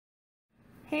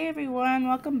Hey everyone,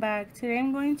 welcome back. Today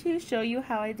I'm going to show you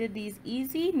how I did these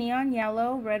easy neon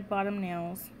yellow red bottom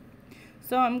nails.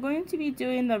 So I'm going to be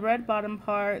doing the red bottom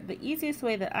part the easiest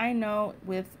way that I know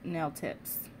with nail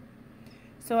tips.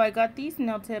 So I got these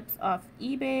nail tips off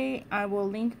eBay. I will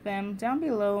link them down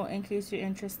below in case you're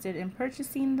interested in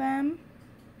purchasing them.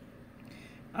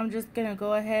 I'm just going to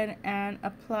go ahead and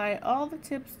apply all the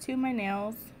tips to my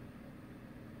nails.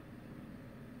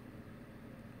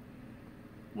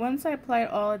 Once I applied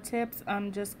all the tips,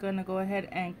 I'm just going to go ahead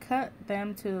and cut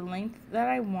them to the length that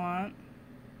I want.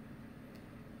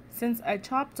 Since I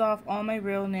chopped off all my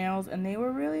real nails and they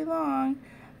were really long,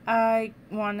 I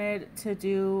wanted to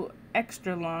do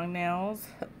extra long nails,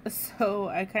 so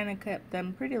I kind of kept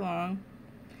them pretty long.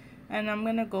 And I'm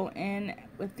going to go in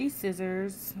with these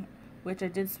scissors, which I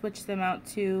did switch them out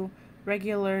to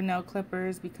regular nail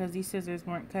clippers because these scissors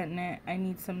weren't cutting it. I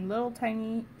need some little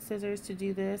tiny scissors to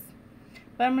do this.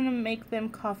 But I'm going to make them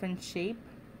coffin shape.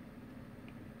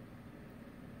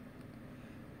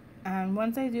 And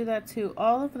once I do that to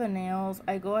all of the nails,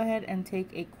 I go ahead and take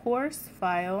a coarse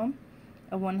file.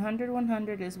 A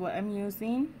 100-100 is what I'm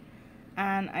using.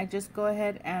 And I just go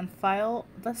ahead and file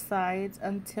the sides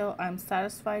until I'm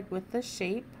satisfied with the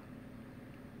shape.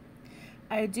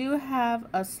 I do have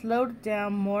a slowed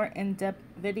down, more in-depth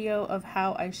video of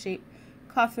how I shape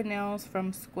coffin nails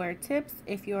from square tips.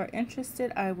 If you are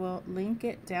interested, I will link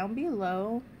it down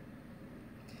below.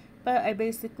 But I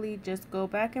basically just go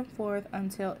back and forth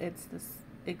until it's the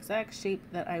exact shape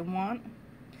that I want.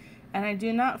 And I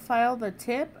do not file the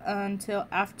tip until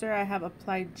after I have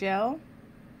applied gel.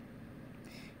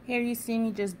 Here you see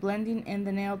me just blending in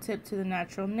the nail tip to the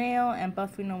natural nail and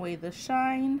buffing away the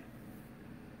shine.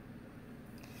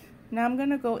 Now I'm going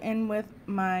to go in with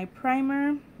my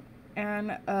primer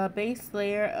and a base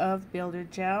layer of builder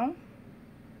gel.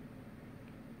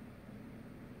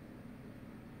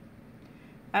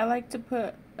 I like to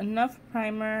put enough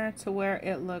primer to where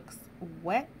it looks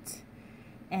wet,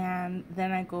 and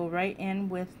then I go right in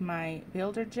with my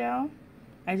builder gel.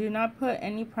 I do not put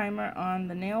any primer on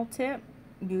the nail tip.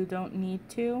 You don't need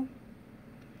to.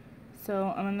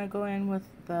 So I'm going to go in with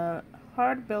the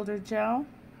hard builder gel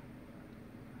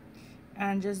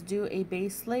and just do a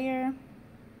base layer.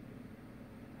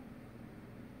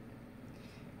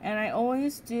 And I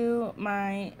always do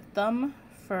my thumb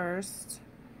first,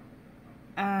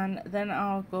 and then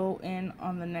I'll go in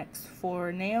on the next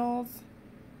 4 nails,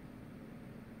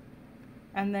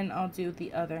 and then I'll do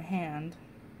the other hand.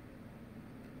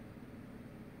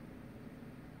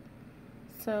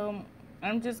 So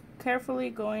I'm just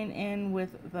carefully going in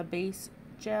with the base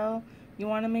gel. You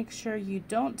want to make sure you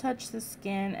don't touch the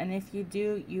skin, and if you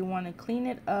do, you want to clean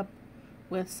it up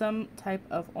with some type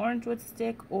of orange wood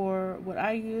stick, or what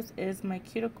I use is my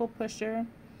cuticle pusher.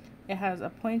 It has a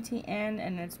pointy end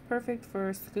and it's perfect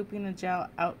for scooping the gel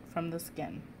out from the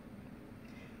skin.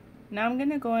 Now I'm going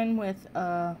to go in with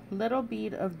a little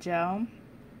bead of gel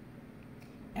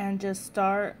and just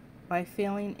start by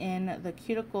filling in the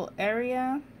cuticle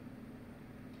area.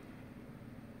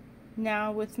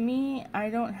 Now with me, I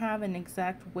don't have an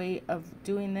exact way of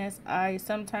doing this. I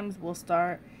sometimes will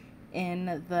start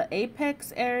in the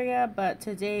apex area, but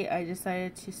today I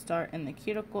decided to start in the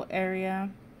cuticle area,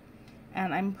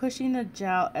 and I'm pushing the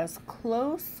gel as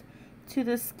close to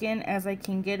the skin as I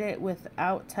can get it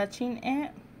without touching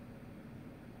it.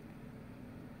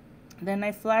 Then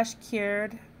I flash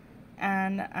cured,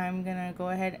 and I'm gonna go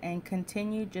ahead and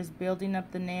continue just building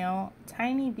up the nail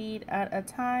tiny bead at a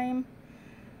time.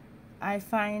 I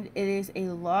find it is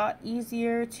a lot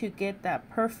easier to get that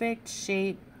perfect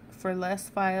shape for less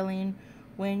filing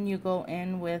when you go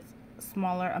in with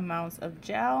smaller amounts of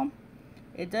gel.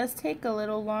 It does take a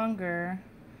little longer,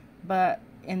 but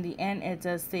in the end it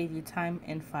does save you time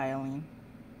in filing.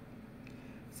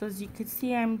 So as you can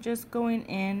see, I'm just going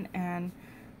in and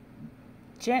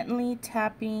gently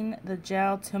tapping the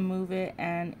gel to move it,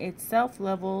 and it self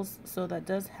levels, so that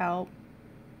does help.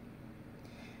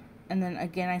 And then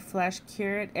again, I flash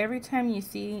cure it. Every time you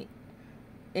see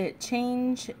it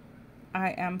change,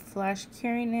 I am flash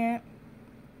curing it.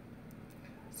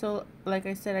 So like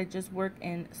I said, I just work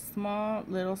in small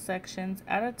little sections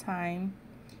at a time,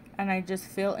 and I just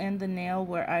fill in the nail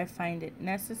where I find it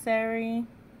necessary.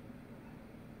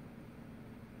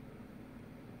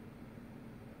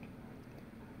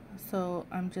 So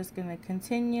I'm just going to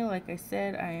continue. Like I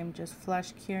said, I am just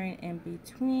flash curing in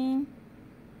between.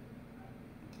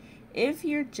 If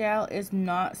your gel is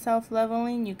not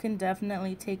self-leveling, you can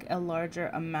definitely take a larger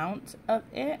amount of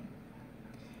it.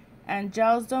 And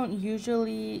gels don't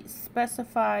usually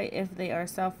specify if they are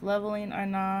self-leveling or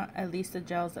not, at least the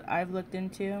gels that I've looked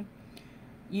into.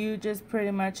 You just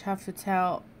pretty much have to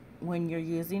tell when you're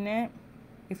using it.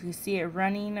 If you see it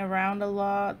running around a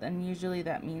lot, then usually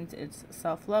that means it's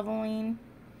self-leveling.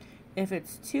 If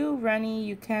it's too runny,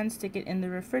 you can stick it in the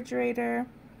refrigerator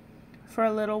for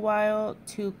a little while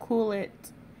to cool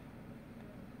it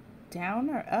down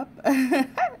or up?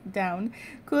 Down.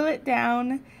 Cool it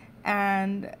down,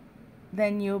 and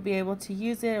then you'll be able to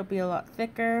use it. It'll be a lot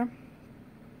thicker.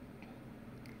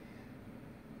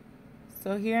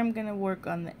 So here I'm going to work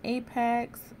on the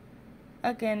apex.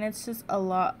 Again, it's just a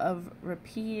lot of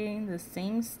repeating the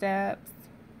same steps.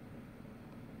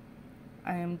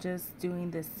 I am just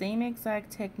doing the same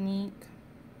exact technique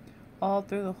all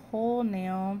through the whole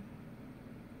nail.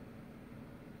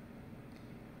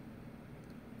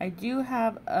 I do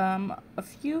have a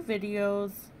few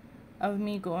videos of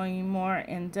me going more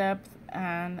in depth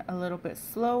and a little bit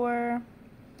slower.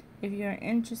 If you're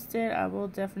interested, I will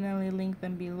definitely link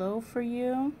them below for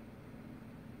you.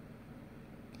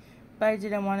 But I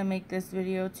didn't want to make this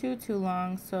video too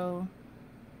long, so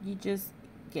you just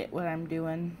get what I'm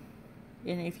doing.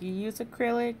 And if you use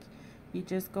acrylic, you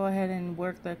just go ahead and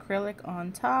work the acrylic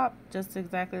on top, just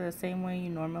exactly the same way you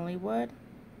normally would.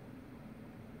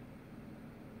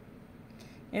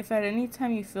 If at any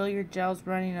time you feel your gel's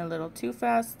running a little too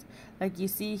fast, like you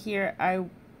see here, I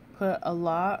put a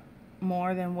lot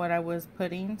more than what I was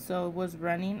putting, so it was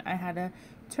running. I had to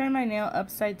turn my nail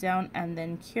upside down and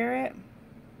then cure it.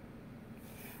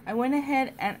 I went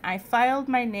ahead and I filed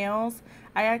my nails.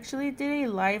 I actually did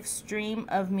a live stream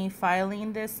of me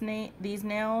filing these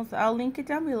nails. I'll link it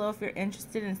down below if you're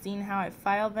interested in seeing how I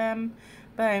file them.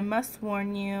 But I must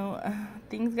warn you,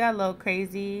 things got a little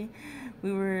crazy.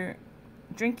 We were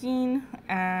drinking,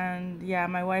 and yeah,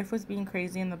 my wife was being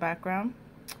crazy in the background.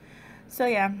 So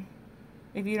yeah,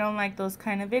 if you don't like those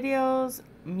kind of videos,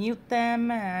 mute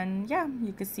them, and yeah,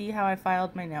 you can see how I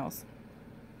filed my nails.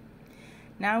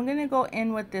 Now I'm going to go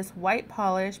in with this white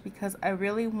polish because I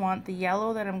really want the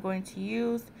yellow that I'm going to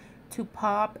use to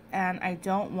pop, and I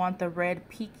don't want the red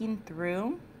peeking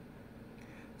through.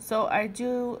 So I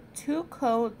do 2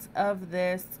 coats of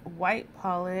this white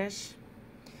polish.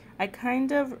 I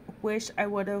kind of wish I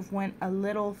would have went a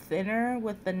little thinner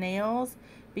with the nails,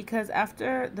 because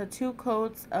after the 2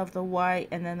 coats of the white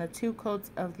and then the 2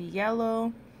 coats of the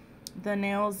yellow, the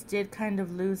nails did kind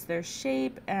of lose their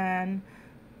shape, and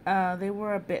they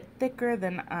were a bit thicker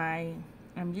than I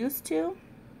am used to.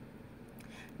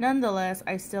 Nonetheless,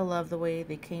 I still love the way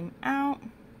they came out.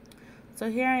 So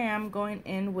here I am going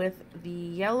in with the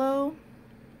yellow.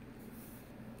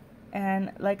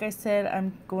 And like I said,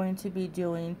 I'm going to be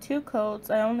doing 2 coats.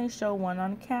 I only show one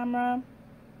on camera.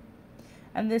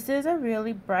 And this is a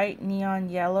really bright neon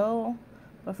yellow,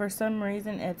 but for some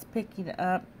reason it's picking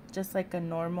up just like a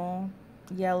normal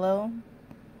yellow.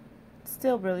 It's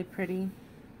still really pretty.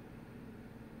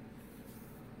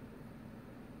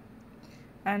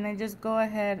 And I just go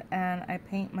ahead and I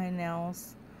paint my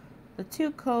nails. The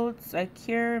 2 coats, I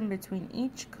cure in between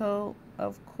each coat,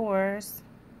 of course.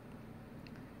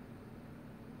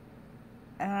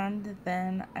 And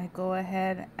then I go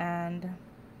ahead and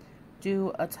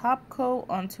do a top coat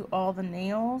onto all the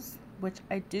nails, which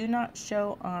I do not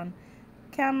show on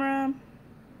camera,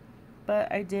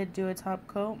 but I did do a top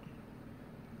coat.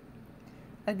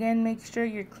 Again, make sure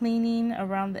you're cleaning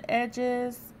around the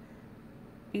edges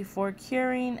before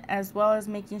curing, as well as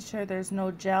making sure there's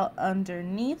no gel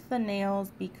underneath the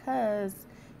nails, because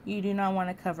you do not want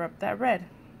to cover up that red.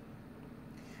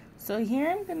 So here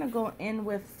I'm going to go in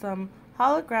with some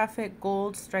holographic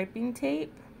gold striping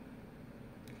tape,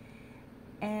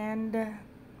 and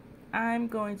I'm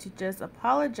going to just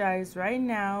apologize right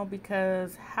now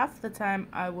because half the time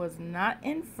I was not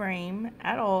in frame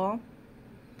at all.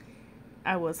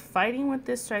 I was fighting with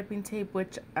this striping tape,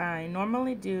 which I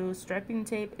normally do. Striping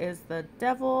tape is the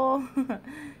devil.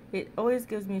 It always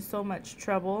gives me so much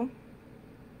trouble.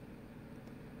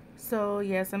 So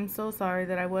yes, I'm so sorry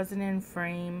that I wasn't in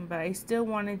frame, but I still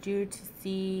wanted you to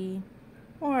see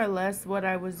more or less what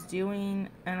I was doing,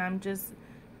 and I'm just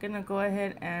gonna go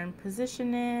ahead and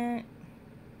position it.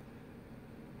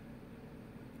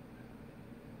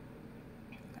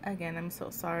 Again, I'm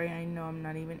so sorry. I know I'm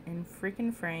not even in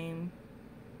freaking frame.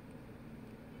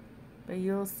 But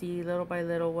you'll see little by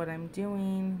little what I'm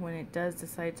doing when it does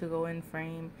decide to go in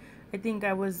frame. I think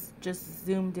I was just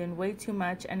zoomed in way too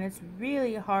much, and it's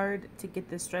really hard to get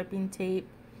the striping tape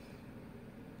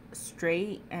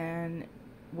straight and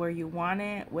where you want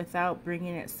it without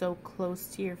bringing it so close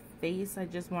to your face. I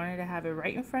just wanted to have it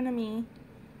right in front of me.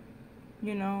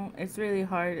 You know, it's really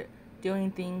hard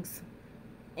doing things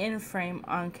in frame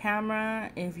on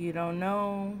camera. If you don't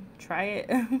know, try it.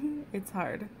 It's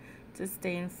hard. to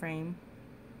stay in frame.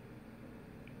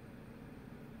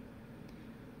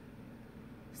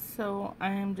 So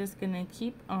I am just gonna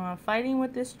keep fighting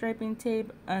with this striping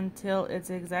tape until it's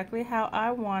exactly how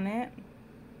I want it.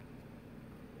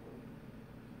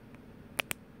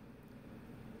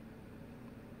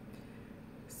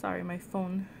 Sorry, my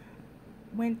phone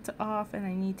went off and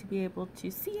I need to be able to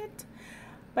see it.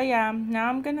 But yeah, now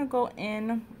I'm gonna go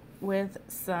in with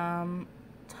some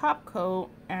top coat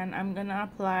and I'm gonna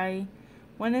apply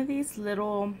one of these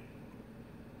little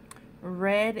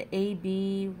red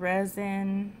AB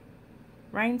resin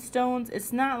rhinestones.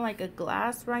 It's not like a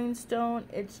glass rhinestone,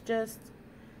 it's just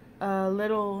a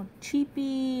little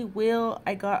cheapy wheel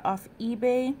I got off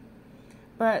eBay,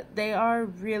 but they are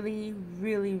really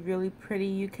pretty.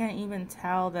 You can't even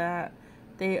tell that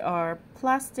they are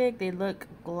plastic. They look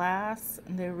glass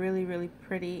and they're really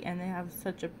pretty, and they have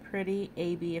such a pretty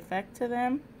AB effect to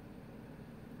them.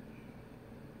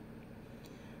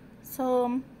 So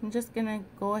I'm just gonna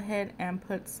go ahead and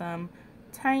put some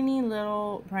tiny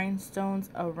little rhinestones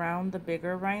around the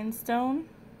bigger rhinestone.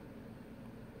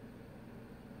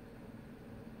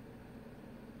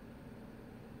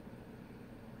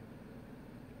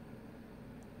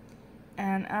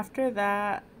 And after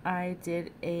that, I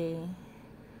did a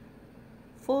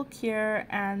full cure,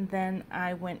 and then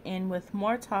I went in with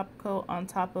more top coat on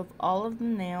top of all of the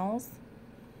nails,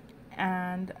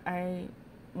 and I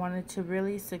wanted to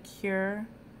really secure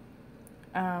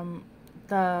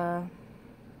the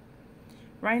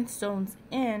rhinestones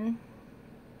in.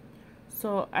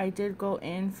 So I did go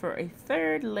in for a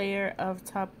third layer of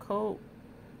top coat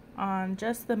on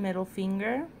just the middle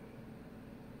finger.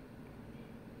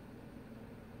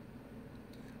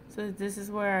 So this is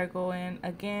where I go in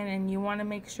again, and you want to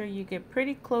make sure you get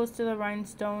pretty close to the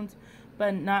rhinestones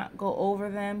but not go over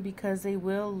them, because they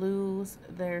will lose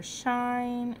their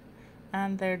shine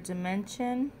and their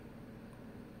dimension.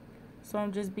 So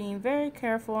I'm just being very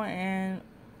careful, and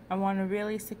I want to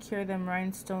really secure them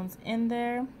rhinestones in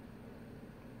there.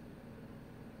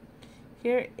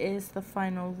 Here is the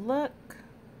final look.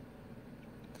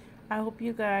 I hope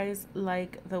you guys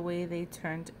like the way they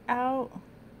turned out.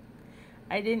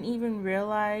 I didn't even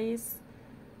realize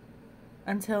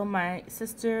until my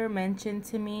sister mentioned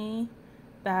to me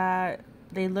that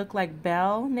they look like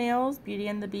Belle nails, Beauty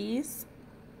and the Beast,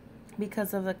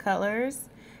 because of the colors.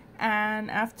 And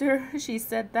after she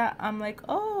said that, I'm like,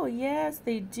 oh yes,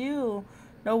 they do.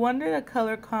 No wonder the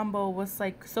color combo was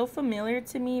like so familiar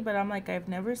to me, but I'm like, I've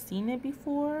never seen it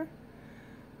before.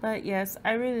 But yes,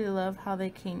 I really love how they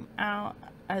came out.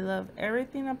 I love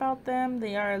everything about them.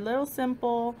 They are a little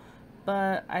simple,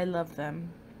 but I love them.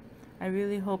 I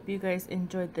really hope you guys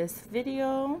enjoyed this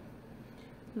video.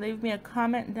 Leave me a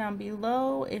comment down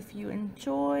below if you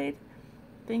enjoyed.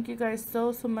 Thank you guys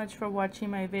so much for watching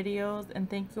my videos, and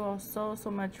thank you all so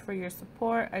much for your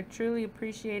support. I truly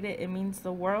appreciate it. It means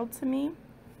the world to me.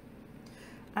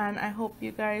 And I hope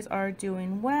you guys are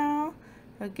doing well.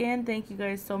 Again, thank you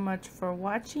guys so much for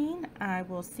watching. I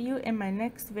will see you in my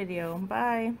next video.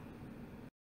 Bye.